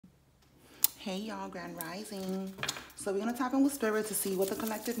Hey y'all, Grand Rising. So we're gonna tap in with Spirit to see what the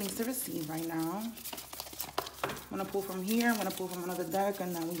collective needs to receive right now. I'm gonna pull from here, I'm gonna pull from another deck,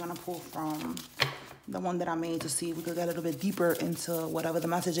 and then we're gonna pull from the one that I made to see if we could get a little bit deeper into whatever the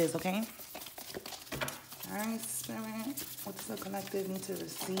message is, okay? All right, Spirit, what does the collective need to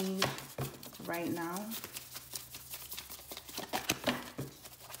receive right now?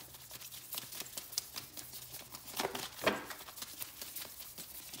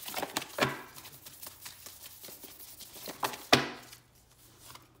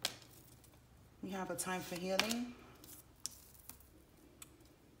 We have a time for healing.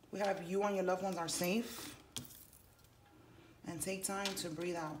 We have you and your loved ones are safe. And take time to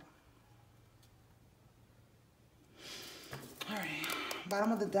breathe out. All right.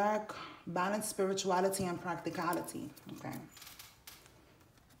 Bottom of the deck, balance, spirituality, and practicality. Okay.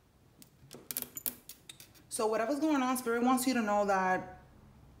 So whatever's going on, Spirit wants you to know that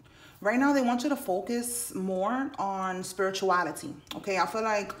right now they want you to focus more on spirituality. Okay, I feel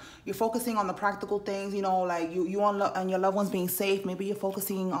like you're focusing on the practical things, you know, like you and your loved ones being safe. Maybe you're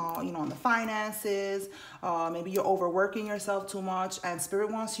focusing you know, on the finances. Maybe you're overworking yourself too much, and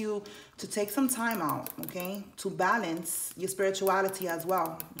Spirit wants you to take some time out, okay, to balance your spirituality as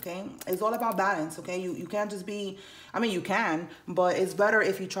well. Okay, it's all about balance. Okay, you can't just be, I mean, you can, but it's better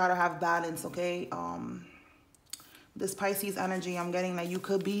if you try to have balance. Okay. This Pisces energy, I'm getting that you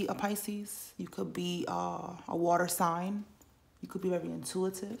could be a Pisces. You could be a water sign. You could be very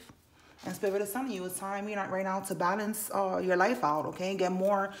intuitive. And Spirit is telling you it's time, you know, right now to balance your life out, okay? Get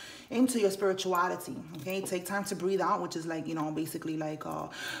more into your spirituality, okay? Take time to breathe out, which is like, you know, basically like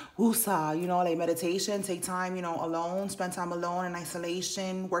wusa, you know, like meditation. Take time, you know, alone. Spend time alone in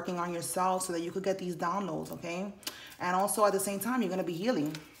isolation, working on yourself so that you could get these downloads, okay? And also at the same time, you're going to be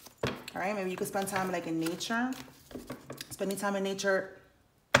healing, all right? Maybe you could spend time like in nature. Spending time in nature,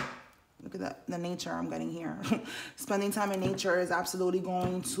 look at that, the nature I'm getting here. Spending time in nature is absolutely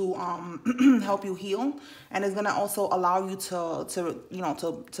going to help you heal, and it's going to also allow you to you know,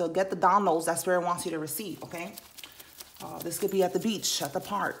 to get the downloads that Spirit wants you to receive, okay? This could be at the beach, at the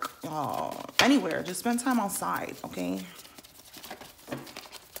park, anywhere. Just spend time outside, okay?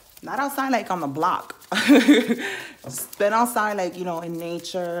 Not outside like on the block. Spend outside like, you know, in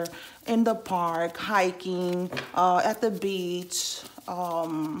nature, in the park, hiking, at the beach.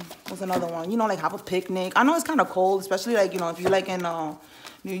 What's another one? You know, like have a picnic. I know it's kind of cold, especially like, you know, if you're like in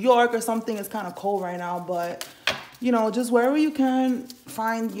New York or something, it's kind of cold right now. But, you know, just wherever you can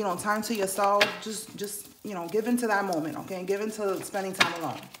find, you know, time to yourself, just you know, give into that moment, okay? Give into spending time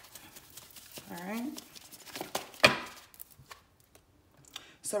alone. All right?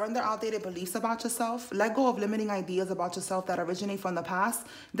 Surrender outdated beliefs about yourself. Let go of limiting ideas about yourself that originate from the past.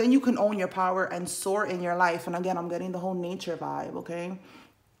 Then you can own your power and soar in your life. And again, I'm getting the whole nature vibe, okay?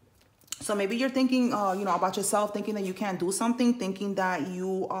 So maybe you're thinking, you know, about yourself, thinking that you can't do something, thinking that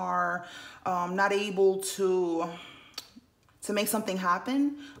you are not able to make something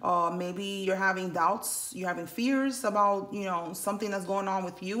happen. Maybe you're having doubts, you're having fears about, you know, something that's going on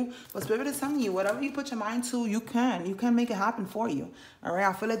with you. But Spirit is telling you, whatever you put your mind to, you can make it happen for you. All right.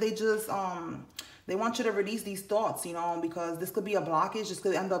 I feel like they just, they want you to release these thoughts, you know, because this could be a blockage. This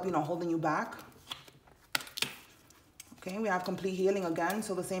could end up, you know, holding you back. Okay. We have complete healing again.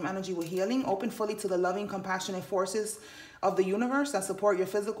 So the same energy with healing. Open fully to the loving, compassionate forces of the universe that support your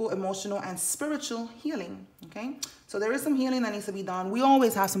physical, emotional, and spiritual healing, okay? So there is some healing that needs to be done. We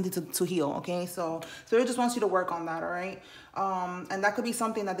always have something to heal, okay? So Spirit just wants you to work on that, all right? And that could be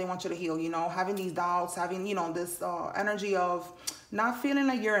something that they want you to heal, you know, having these doubts, having, you know, this energy of not feeling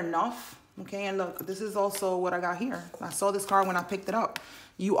like you're enough, okay? And look, this is also what I got here. I saw this card when I picked it up.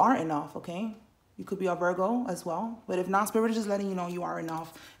 You are enough, okay? You could be a Virgo as well. But if not, Spirit is just letting you know you are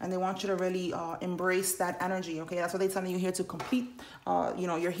enough. And they want you to really embrace that energy, okay? That's what they're telling you here to complete, you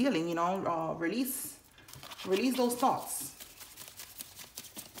know, your healing, you know, release those thoughts.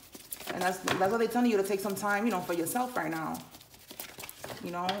 And that's what they're telling you, to take some time, you know, for yourself right now.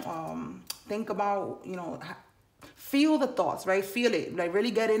 You know, think about, you know, feel the thoughts, right? Feel it, like really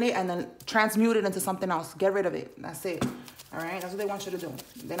get in it and then transmute it into something else. Get rid of it. That's it. All right, that's what they want you to do.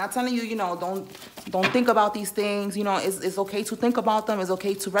 They're not telling you, you know, don't think about these things. You know, it's okay to think about them. It's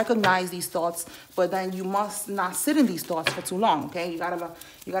okay to recognize these thoughts, but then you must not sit in these thoughts for too long. Okay, you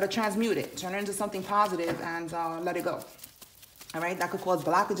gotta transmute it, turn it into something positive, and let it go. All right, that could cause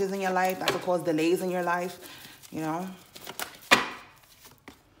blockages in your life. That could cause delays in your life. You know.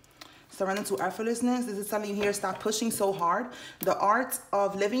 Surrender to effortlessness. This is telling you here, stop pushing so hard. The art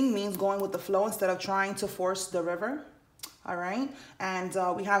of living means going with the flow instead of trying to force the river. All right. And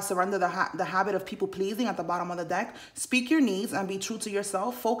we have surrender the habit of people pleasing at the bottom of the deck. Speak your needs and be true to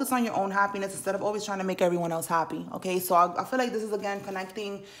yourself. Focus on your own happiness instead of always trying to make everyone else happy. Okay. So I feel like this is again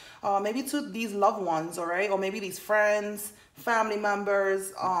connecting maybe to these loved ones. All right. Or maybe these friends, family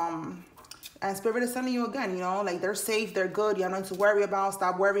members. And Spirit is telling you again, you know, like they're safe, they're good. You have nothing to worry about.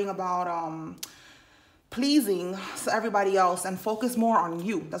 Stop worrying about pleasing everybody else and focus more on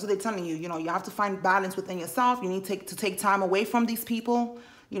you. That's what they're telling you. You know, you have to find balance within yourself. You need to take time away from these people,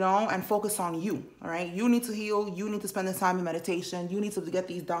 you know, and focus on you. All right. You need to heal. You need to spend this time in meditation. You need to get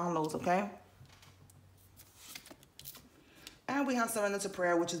these downloads. Okay. And we have surrender to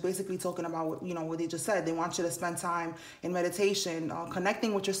prayer, which is basically talking about what, you know, what they just said. They want you to spend time in meditation,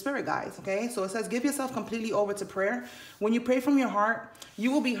 connecting with your spirit guides. Okay. So it says, give yourself completely over to prayer. When you pray from your heart,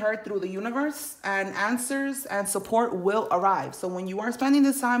 you will be heard through the universe and answers and support will arrive. So when you are spending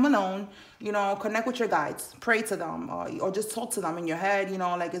this time alone, you know, connect with your guides, pray to them, or just talk to them in your head, you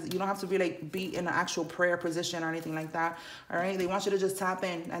know, like you don't have to be in an actual prayer position or anything like that. All right. They want you to just tap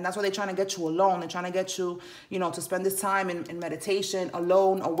in. And that's why they're trying to get you alone. They're trying to get you, you know, to spend this time in meditation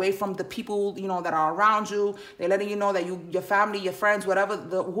alone, away from the people, you know, that are around you. They're letting you know that your family, your friends, whatever,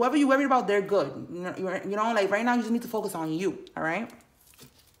 whoever you're worried about, they're good. You know, like right now you just need to focus on you. All right.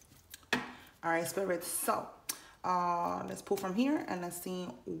 All right, Spirit. So let's pull from here and let's see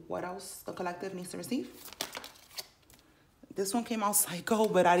what else the collective needs to receive. This one came out psycho,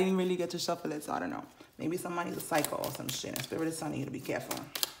 but I didn't really get to shuffle it, so I don't know. Maybe somebody's a psycho or some shit, and Spirit is telling you to be careful.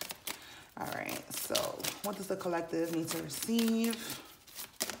 All right, so what does the collective need to receive?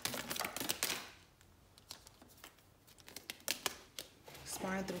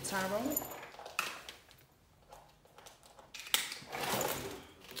 Spine through tarot.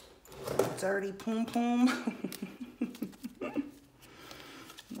 Dirty poom poom.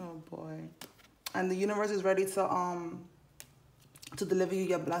 Oh boy. And the universe is ready to deliver you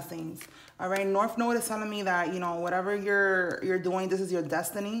your blessings. All right. North Node is telling me that, you know, whatever you're doing, this is your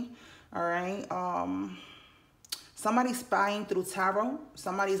destiny. All right. Somebody's spying through tarot.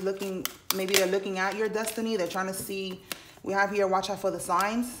 Somebody's looking, maybe they're looking at your destiny. They're trying to see. We have here, watch out for the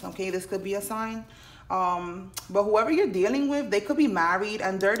signs. Okay, this could be a sign. But whoever you're dealing with, they could be married.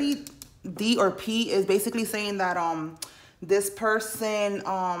 And dirty D or P is basically saying that this person,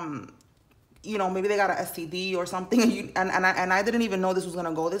 you know, maybe they got an STD or something, and I didn't even know this was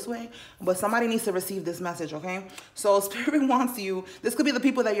gonna go this way, but somebody needs to receive this message. Okay, so Spirit wants you. This could be the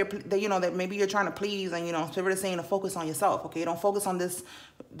people that you know, that maybe you're trying to please, and you know, Spirit is saying to focus on yourself. Okay, don't focus on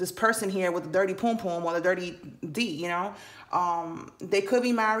this person here with the dirty poom poom or the dirty D. You know, they could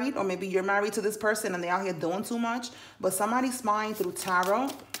be married, or maybe you're married to this person and they're out here doing too much. But somebody's spying through tarot.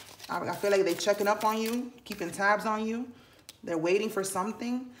 I feel like they're checking up on you, keeping tabs on you. They're waiting for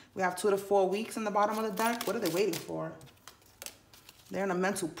something. We have 2 to 4 weeks in the bottom of the deck. What are they waiting for? They're in a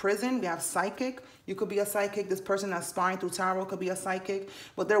mental prison. We have psychic. You could be a psychic. This person that's spying through tarot could be a psychic.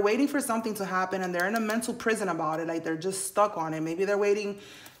 But they're waiting for something to happen, and they're in a mental prison about it. Like they're just stuck on it. Maybe they're waiting.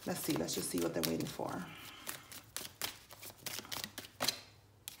 Let's see. Let's just see what they're waiting for.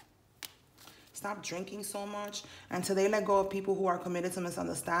 Stop drinking so much until they let go of people who are committed to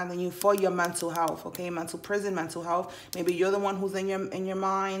misunderstanding you for your mental health. Okay, mental prison, mental health. Maybe you're the one who's in your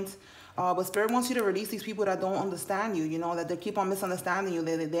mind. But Spirit wants you to release these people that don't understand you. You know, that they keep on misunderstanding you.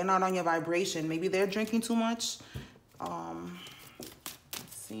 They're not on your vibration. Maybe they're drinking too much. Let's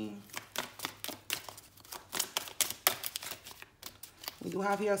see. We do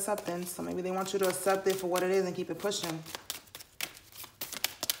have here acceptance. So maybe they want you to accept it for what it is and keep it pushing.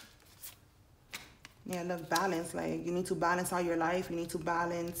 Yeah, look, balance. Like, you need to balance out your life. You need to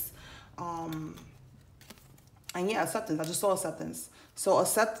balance. And yeah, acceptance. I just saw acceptance. So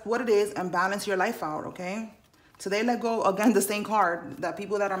accept what it is and balance your life out, okay? So they let go, again, the same card, that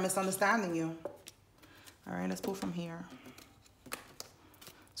people that are misunderstanding you. All right, let's pull from here.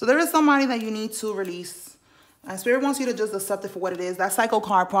 So there is somebody that you need to release. And Spirit wants you to just accept it for what it is. That psycho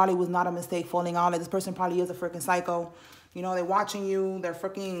card probably was not a mistake falling out. Like, this person probably is a freaking psycho. You know, they're watching you. They're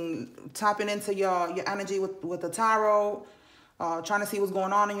freaking tapping into your energy with the tarot, trying to see what's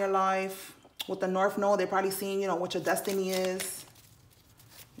going on in your life. With the North Node, they're probably seeing, you know, what your destiny is.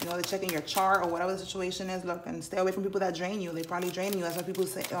 You know, they're checking your chart or whatever the situation is. Look, and stay away from people that drain you. They probably drain you. That's why people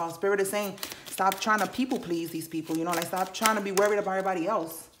say, Spirit is saying, stop trying to people please these people. You know, like, stop trying to be worried about everybody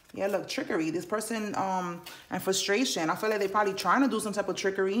else. Yeah, look, trickery. This person, and frustration. I feel like they're probably trying to do some type of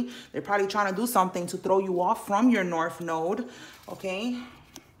trickery. They're probably trying to do something to throw you off from your North Node. Okay.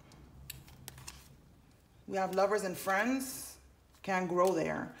 We have lovers and friends. Can't grow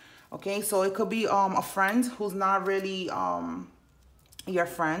there. Okay, so it could be a friend who's not really your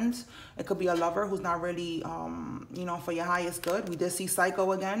friend. It could be a lover who's not really, you know, for your highest good. We did see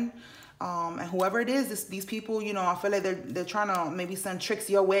Psycho again. And whoever it is, these people, you know, I feel like they're trying to maybe send tricks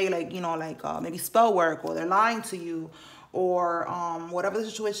your way, like, you know, like maybe spell work, or they're lying to you, or whatever the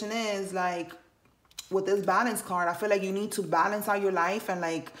situation is. Like with this balance card, I feel like you need to balance out your life and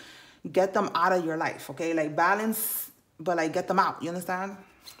like get them out of your life, okay? Like balance, but like get them out, you understand?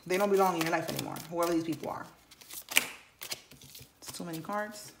 They don't belong in your life anymore, whoever these people are. It's too many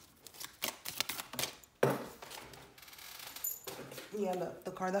cards. Yeah, look,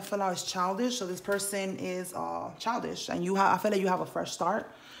 the card that fell out is childish. So this person is childish, and I feel like you have a fresh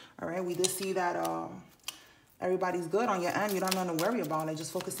start. All right, we did see that everybody's good on your end. You don't have nothing to worry about. Like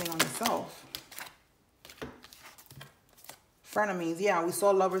just focusing on yourself. Frenemies, yeah, we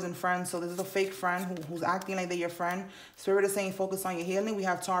saw lovers and friends. So this is a fake friend who's acting like they're your friend. Spirit is saying focus on your healing. We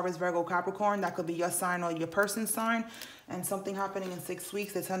have Taurus, Virgo, Capricorn. That could be your sign or your person's sign. And something happening in 6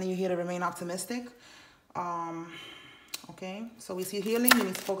 weeks. They're telling you here to remain optimistic. Okay, so we see healing. You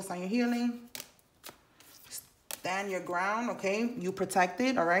need to focus on your healing. Stand your ground, okay? You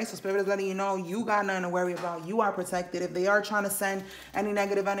protected, all right? So Spirit is letting you know you got nothing to worry about. You are protected. If they are trying to send any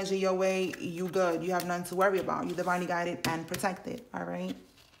negative energy your way, you good. You have nothing to worry about. You divinely guided and protected, all right?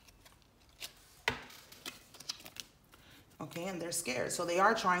 Okay, and they're scared. So they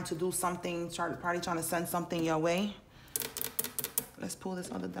are trying to do something, probably trying to send something your way. Let's pull this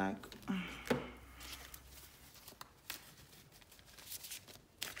other deck.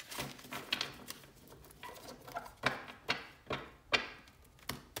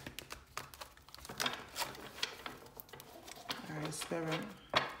 Spirit.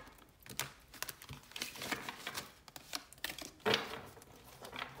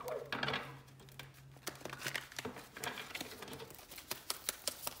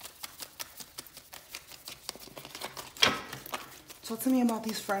 Talk to me about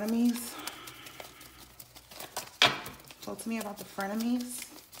these frenemies. Talk to me about the frenemies.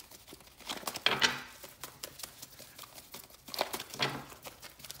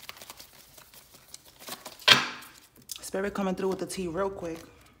 Spirit coming through with the tea real quick,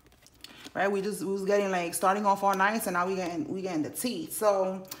 right? We was getting like starting off all nice, and now we getting the tea.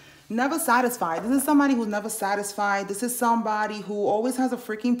 So never satisfied. This is somebody who's never satisfied. This is somebody who always has a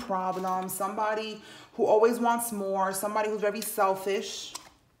freaking problem. Somebody who always wants more. Somebody who's very selfish.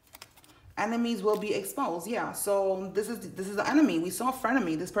 Enemies will be exposed. Yeah. So this is the enemy. We saw a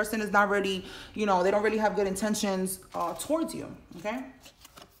frenemy. This person is not really, you know, they don't really have good intentions towards you. Okay.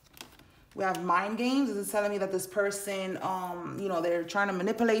 We have mind games. This is telling me that this person, you know, they're trying to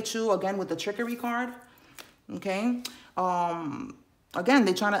manipulate you, again, with the trickery card. Okay. Again,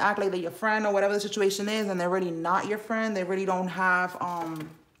 they're trying to act like they're your friend or whatever the situation is, and they're really not your friend. They really don't have,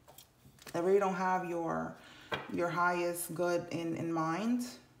 your highest good in mind.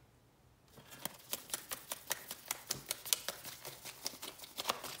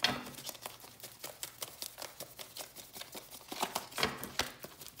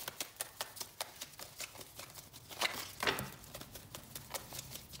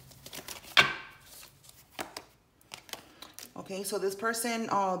 Okay, so this person,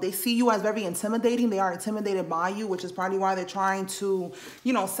 they see you as very intimidating. They are intimidated by you, which is probably why they're trying to,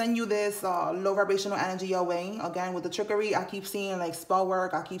 you know, send you this low vibrational energy your way. Again, with the trickery, I keep seeing like spell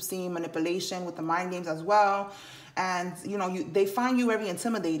work. I keep seeing manipulation with the mind games as well. And, you know, they find you very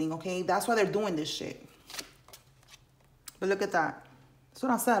intimidating, okay? That's why they're doing this shit. But look at that. That's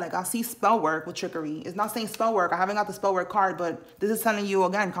what I said. Like, I see spell work with trickery. It's not saying spell work. I haven't got the spell work card, but this is telling you,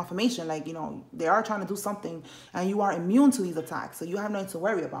 again, confirmation. Like, you know, they are trying to do something, and you are immune to these attacks. So you have nothing to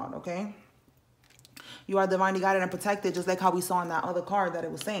worry about, okay? You are divinely guided and protected, just like how we saw in that other card that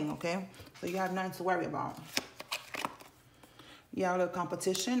it was saying, okay? So you have nothing to worry about. You have a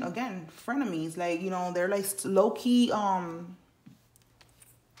competition. Again, frenemies. Like, you know, they're like low-key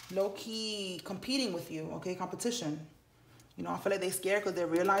competing with you, okay? Competition. You know, I feel like they're scared because they're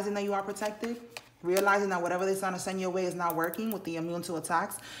realizing that you are protected, realizing that whatever they're trying to send your way is not working with the immune to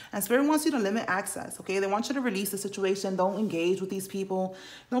attacks. And Spirit wants you to limit access, okay? They want you to release the situation. Don't engage with these people.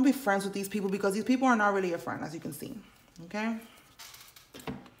 Don't be friends with these people, because these people are not really your friend, as you can see, okay?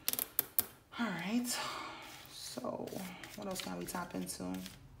 All right. So what else can we tap into?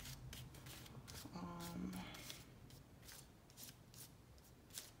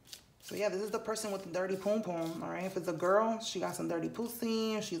 So yeah, this is the person with the dirty poom poom, all right? If it's a girl, she got some dirty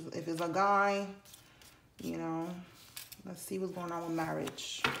pussy. If it's a guy, you know, let's see what's going on with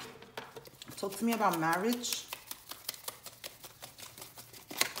marriage. Talk to me about marriage.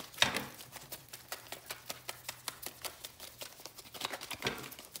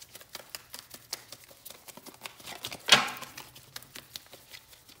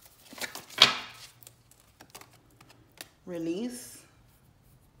 Release.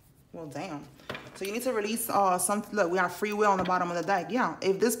 Well, damn. So you need to release some. Look, we have free will on the bottom of the deck. Yeah.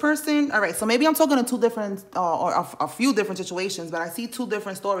 If this person, all right. So maybe I'm talking to two different or a few different situations, but I see two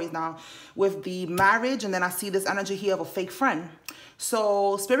different stories now with the marriage, and then I see this energy here of a fake friend.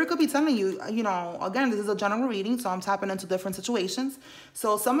 So Spirit could be telling you, you know, again, this is a general reading, so I'm tapping into different situations.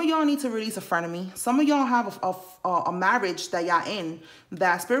 So some of y'all need to release a frenemy. Some of y'all have a marriage that y'all in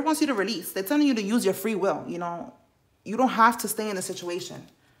that Spirit wants you to release. They're telling you to use your free will. You know, you don't have to stay in the situation.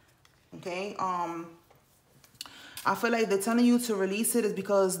 Okay. I feel like they're telling you to release it is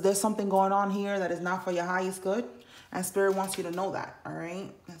because there's something going on here that is not for your highest good, and Spirit wants you to know that. All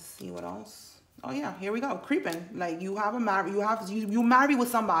right. Let's see what else. Oh yeah, here we go. Creeping. Like you have a marriage. You marry with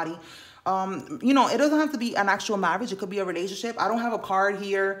somebody. You know, it doesn't have to be an actual marriage. It could be a relationship. I don't have a card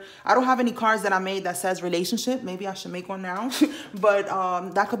here. I don't have any cards that I made that says relationship. Maybe I should make one now. But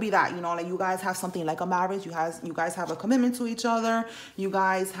that could be that, you know, like you guys have something like a marriage. You guys have a commitment to each other. You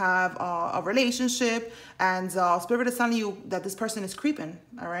guys have a relationship. And Spirit is telling you that this person is creeping.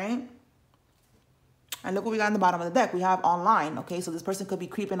 All right. And look what we got in the bottom of the deck. We have online, okay? So this person could be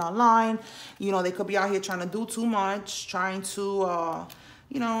creeping online. You know, they could be out here trying to do too much, trying to,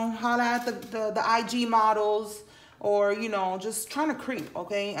 you know, holler at the IG models or, you know, just trying to creep,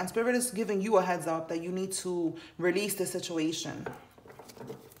 okay? And Spirit is giving you a heads up that you need to release the situation.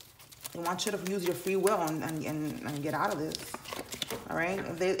 They want you to use your free will and get out of this, all right?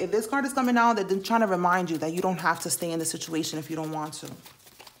 If this card is coming out, they're trying to remind you that you don't have to stay in the situation if you don't want to.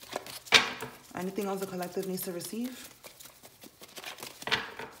 Anything else the collective needs to receive?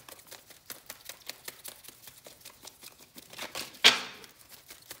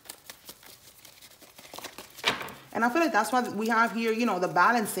 And I feel like that's why we have here, you know, the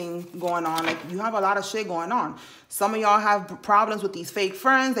balancing going on. Like you have a lot of shit going on. Some of y'all have problems with these fake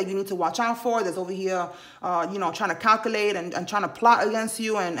friends that you need to watch out for. There's over here, you know, trying to calculate and trying to plot against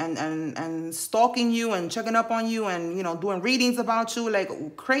you and stalking you and checking up on you and, you know, doing readings about you,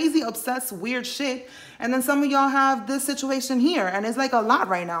 like crazy, obsessed, weird shit. And then some of y'all have this situation here, and it's like a lot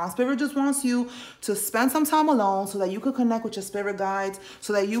right now. Spirit just wants you to spend some time alone so that you could connect with your spirit guides,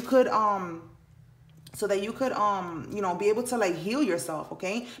 so that you could, you know, be able to like heal yourself,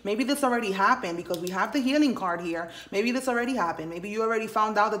 okay? Maybe this already happened because we have the healing card here. Maybe this already happened. Maybe you already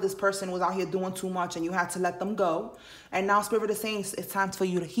found out that this person was out here doing too much and you had to let them go. And now Spirit is saying it's time for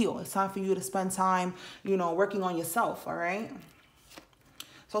you to heal. It's time for you to spend time, you know, working on yourself, all right?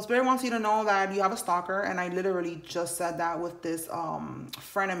 So Spirit wants you to know that you have a stalker, and I literally just said that with this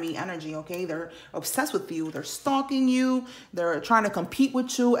frenemy energy, okay? They're obsessed with you. They're stalking you. They're trying to compete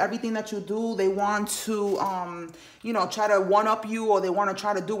with you. Everything that you do, they want to, you know, try to one-up you, or they want to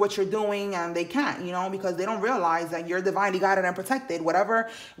try to do what you're doing, and they can't, you know, because they don't realize that you're divinely guided and protected. Whatever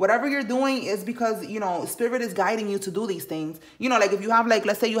you're doing is because, you know, Spirit is guiding you to do these things. You know, like if you have like,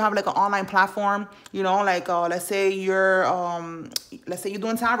 let's say you have like an online platform, you know, like let's say you're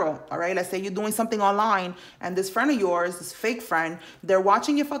doing tarot, all right? Let's say you're doing something online, and this friend of yours, this fake friend, they're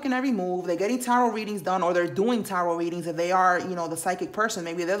watching your fucking every move. They're getting tarot readings done, or they're doing tarot readings. If they are, you know, the psychic person,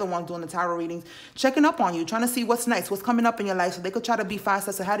 maybe they're the ones doing the tarot readings, checking up on you, trying to see what's next, what's coming up in your life, so they could try to be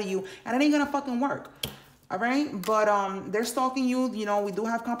fastest ahead of you, and it ain't gonna fucking work, all right? But they're stalking you. You know, we do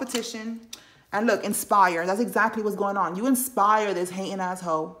have competition. And look, inspire. That's exactly what's going on. You inspire this hating ass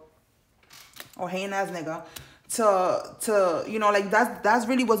hoe or hating ass nigga to you know, like that's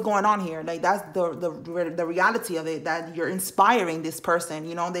really what's going on here. Like that's the reality of it, that you're inspiring this person.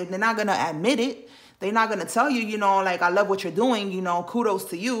 You know, they're not gonna admit it. They're not gonna tell you, you know, like, I love what you're doing, you know, kudos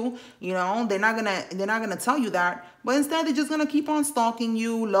to you. You know, they're not gonna tell you that. But instead, they're just gonna keep on stalking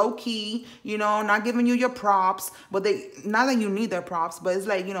you, low key, you know, not giving you your props. But not that you need their props, but it's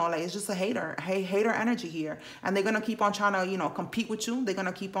like, you know, like it's just a hater energy here. And they're gonna keep on trying to, you know, compete with you. They're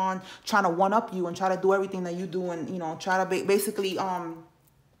gonna keep on trying to one up you and try to do everything that you do, and, you know, try to basically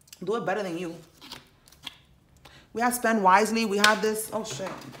do it better than you. We have spend wisely. We have this. Oh shit,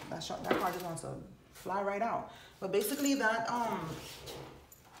 that card just wants to fly right out. But basically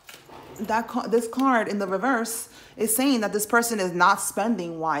this card in the reverse is saying that this person is not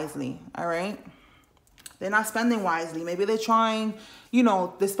spending wisely, all right? They're not spending wisely. Maybe they're trying, you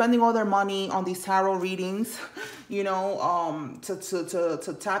know, they're spending all their money on these tarot readings, you know,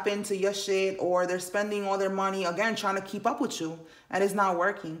 to tap into your shit, or they're spending all their money, again, trying to keep up with you, and it's not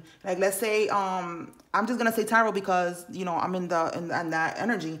working. Like, let's say, I'm just gonna say tarot because, you know, I'm in that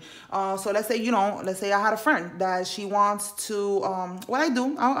energy. So let's say, you know, let's say I had a friend that she wants to, what I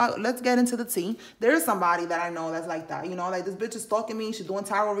do, let's get into the tea. There is somebody that I know that's like that, you know, like this bitch is stalking me. She's doing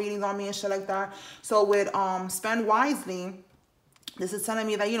tarot readings on me and shit like that. So with spend wisely, This is telling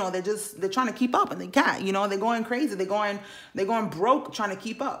me that, you know, they're trying to keep up and they can't, you know, they're going crazy. They're going broke trying to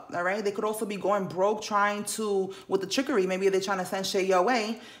keep up. All right. They could also be going broke trying to, with the trickery. Maybe they're trying to send shit your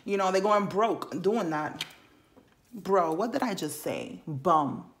way. You know, they're going broke doing that. Bro, what did I just say?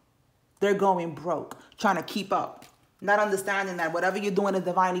 Bum. They're going broke trying to keep up. Not understanding that whatever you're doing is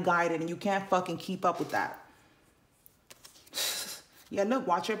divinely guided and you can't fucking keep up with that. Yeah, look,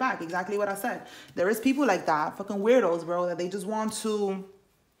 watch your back. Exactly what I said. There is people like that, fucking weirdos, bro, that they just want to,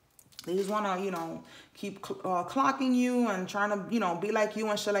 you know, keep clocking you and trying to, you know, be like you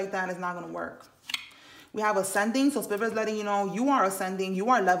and shit like that. It's not going to work. We have ascending. So Spirit is letting you know you are ascending, you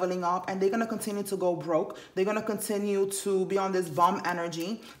are leveling up, and they're going to continue to go broke. They're going to continue to be on this bum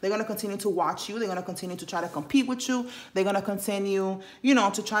energy. They're going to continue to watch you. They're going to continue to try to compete with you. They're going to continue, you know,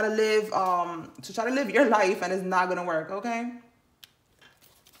 to try to live your life, and it's not going to work. Okay.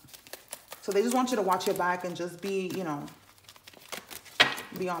 So they just want you to watch your back and just be, you know,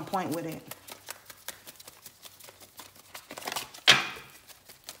 be on point with it.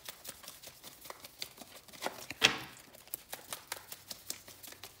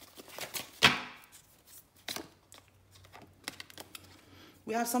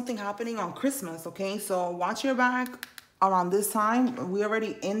 We have something happening on Christmas, okay? So watch your back around this time. We're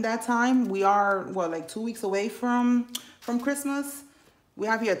already in that time. We are, what, like 2 weeks away from Christmas. We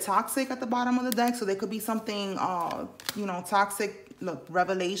have here toxic at the bottom of the deck. So there could be something, you know, toxic, look,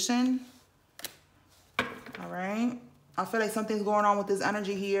 revelation. All right. I feel like something's going on with this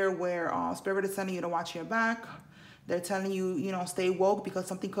energy here where Spirit is telling you to watch your back. They're telling you, you know, stay woke because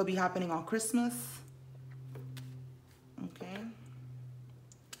something could be happening on Christmas. Okay.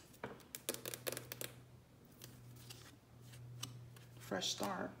 Fresh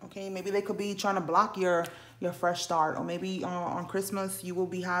start. Okay. Maybe they could be trying to block your fresh start, or maybe on Christmas you will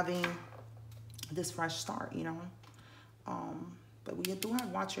be having this fresh start, you know. But we do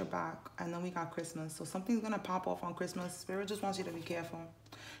have watch your back, and then we got Christmas. So something's gonna pop off on Christmas. Spirit just wants you to be careful.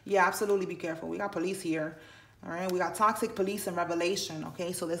 Yeah, absolutely be careful. We got police here. All right, we got toxic, police, and revelation.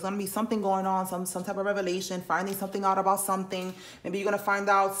 Okay, so there's gonna be something going on, some type of revelation, finding something out about something. Maybe you're gonna find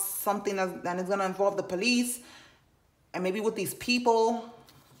out something that is gonna involve the police, and maybe with these people.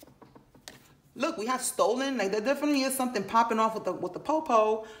 Look, we have stolen. Like, there definitely is something popping off with the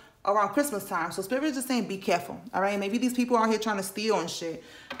popo around Christmas time. So Spirit is just saying, be careful. All right. Maybe these people are here trying to steal and shit.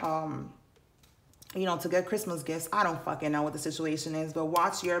 You know, to get Christmas gifts. I don't fucking know what the situation is, but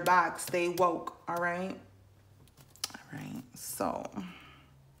watch your back. Stay woke. All right. All right. So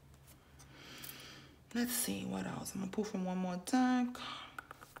let's see what else. I'm gonna pull from one more deck.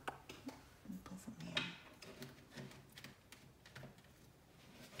 Pull from here.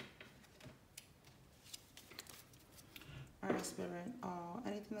 All right, Spirit.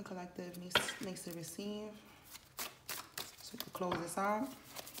 Anything the collective needs to receive. So we can close this out.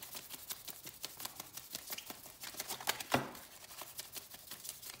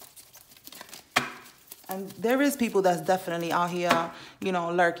 And there is people that's definitely out here, you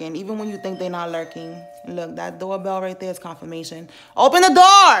know, lurking. Even when you think they're not lurking. Look, that doorbell right there is confirmation. Open the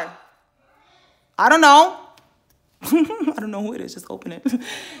door! I don't know. I don't know who it is. Just open it.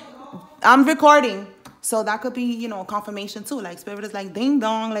 I'm recording. So that could be, you know, confirmation too. Like, Spirit is like, ding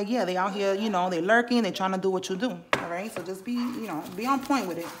dong. Like, yeah, they out here, you know, they lurking. They trying to do what you do. All right? So just be, you know, be on point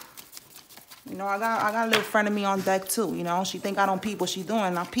with it. You know, I got a little friend of me on deck too. You know, she think I don't peep what she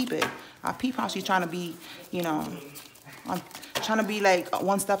doing. I peep it. I peep how she's trying to be, you know, I'm trying to be like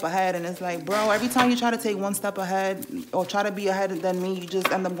one step ahead. And it's like, bro, every time you try to take one step ahead or try to be ahead than me, you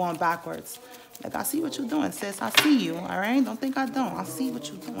just end up going backwards. Like, I see what you're doing, sis. I see you, all right? Don't think I don't. I see what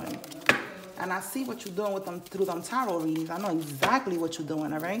you're doing. And I see what you're doing with them through them tarot readings. I know exactly what you're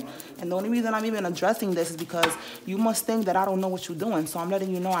doing, all right? And the only reason I'm even addressing this is because you must think that I don't know what you're doing. So I'm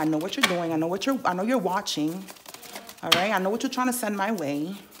letting you know I know what you're doing. I know you're watching, all right? I know what you're trying to send my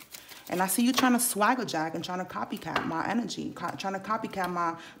way. And I see you trying to swagger jack and trying to copycat my energy, trying to copycat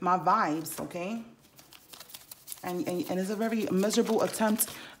my vibes, okay? And it's a very miserable attempt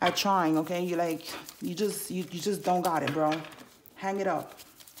at trying, okay? You just don't got it, bro. Hang it up.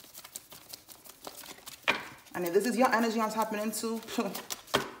 And if this is your energy I'm tapping into,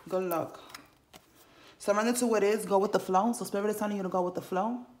 good luck. Surrender to what is. Go with the flow. So Spirit is telling you to go with the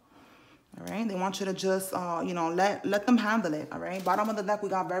flow. All right. They want you to just, you know, let them handle it. All right. Bottom of the deck we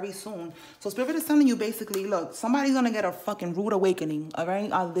got very soon. So Spirit is telling you basically, look, somebody's going to get a fucking rude awakening. All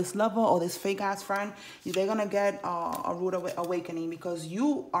right. This lover or this fake ass friend, they're going to get a rude awakening because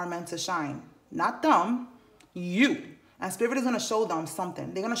you are meant to shine. Not them. You. And Spirit is going to show them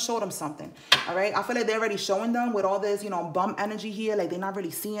something. They're going to show them something. All right. I feel like they're already showing them with all this, you know, bum energy here. Like, they're not really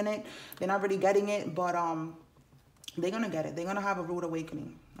seeing it. They're not really getting it. But They're going to get it. They're going to have a rude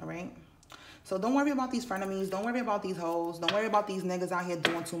awakening, all right? So don't worry about these frenemies. Don't worry about these hoes. Don't worry about these niggas out here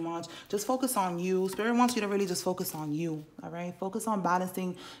doing too much. Just focus on you. Spirit wants you to really just focus on you, all right? Focus on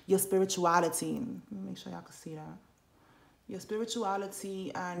balancing your spirituality. Let me make sure y'all can see that. Your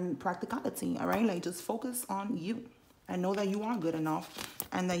spirituality and practicality, all right? Like, just focus on you and know that you are good enough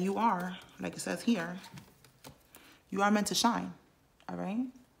and that you are, like it says here, you are meant to shine, all right?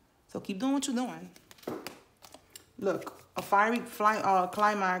 So keep doing what you're doing. Look, a fiery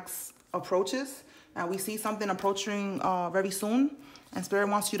climax approaches, and we see something approaching very soon, and Spirit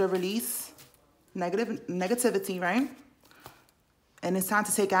wants you to release negativity, right? And it's time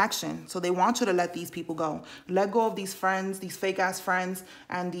to take action. So they want you to let these people go. Let go of these friends, these fake ass friends,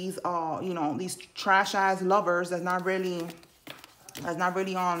 and these you know, these trash ass lovers that's not really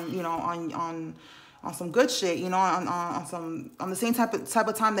on, you know, on some good shit, you know, on the same type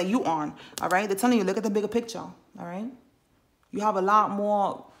of time that you on. All right, they're telling you, look at the bigger picture. All right, you have a lot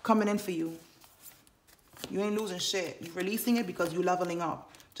more coming in for you. You ain't losing shit. You're releasing it because you're leveling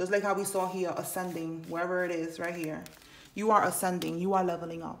up. Just like how we saw here, ascending, wherever it is, right here. You are ascending. You are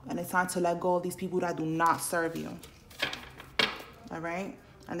leveling up. And it's time to let go of these people that do not serve you. All right?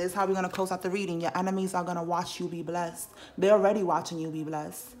 And this is how we're going to close out the reading. Your enemies are going to watch you be blessed. They're already watching you be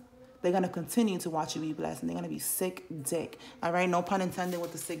blessed. They're going to continue to watch you be blessed. And they're going to be sick dick. All right? No pun intended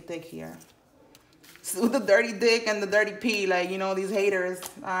with the sick dick here. With the dirty dick and the dirty pee, like, you know, these haters,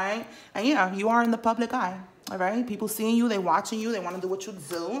 all right? And yeah, you are in the public eye, all right? People seeing you, they watching you, they want to do what you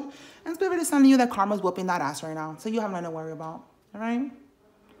do. And Spirit is telling you that karma's whooping that ass right now. So you have nothing to worry about, all right?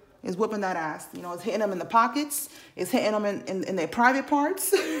 It's whooping that ass. You know, it's hitting them in the pockets. It's hitting them in their private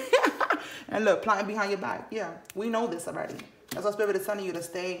parts. And look, plotting behind your back. Yeah, we know this already. That's why Spirit is telling you to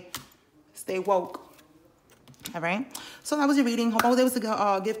stay woke. All right, so that was your reading. Hope I was able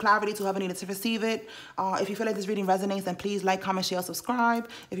to give clarity to whoever needed to receive it. If you feel like this reading resonates, then please like, comment, share, subscribe.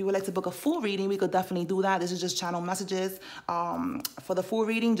 If you would like to book a full reading, we could definitely do that. This is just channel messages. For the full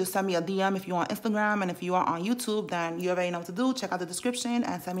reading, just send me a DM if you're on Instagram, and if you are on YouTube, then you already know what to do. Check out the description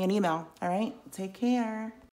and send me an email. All right, take care.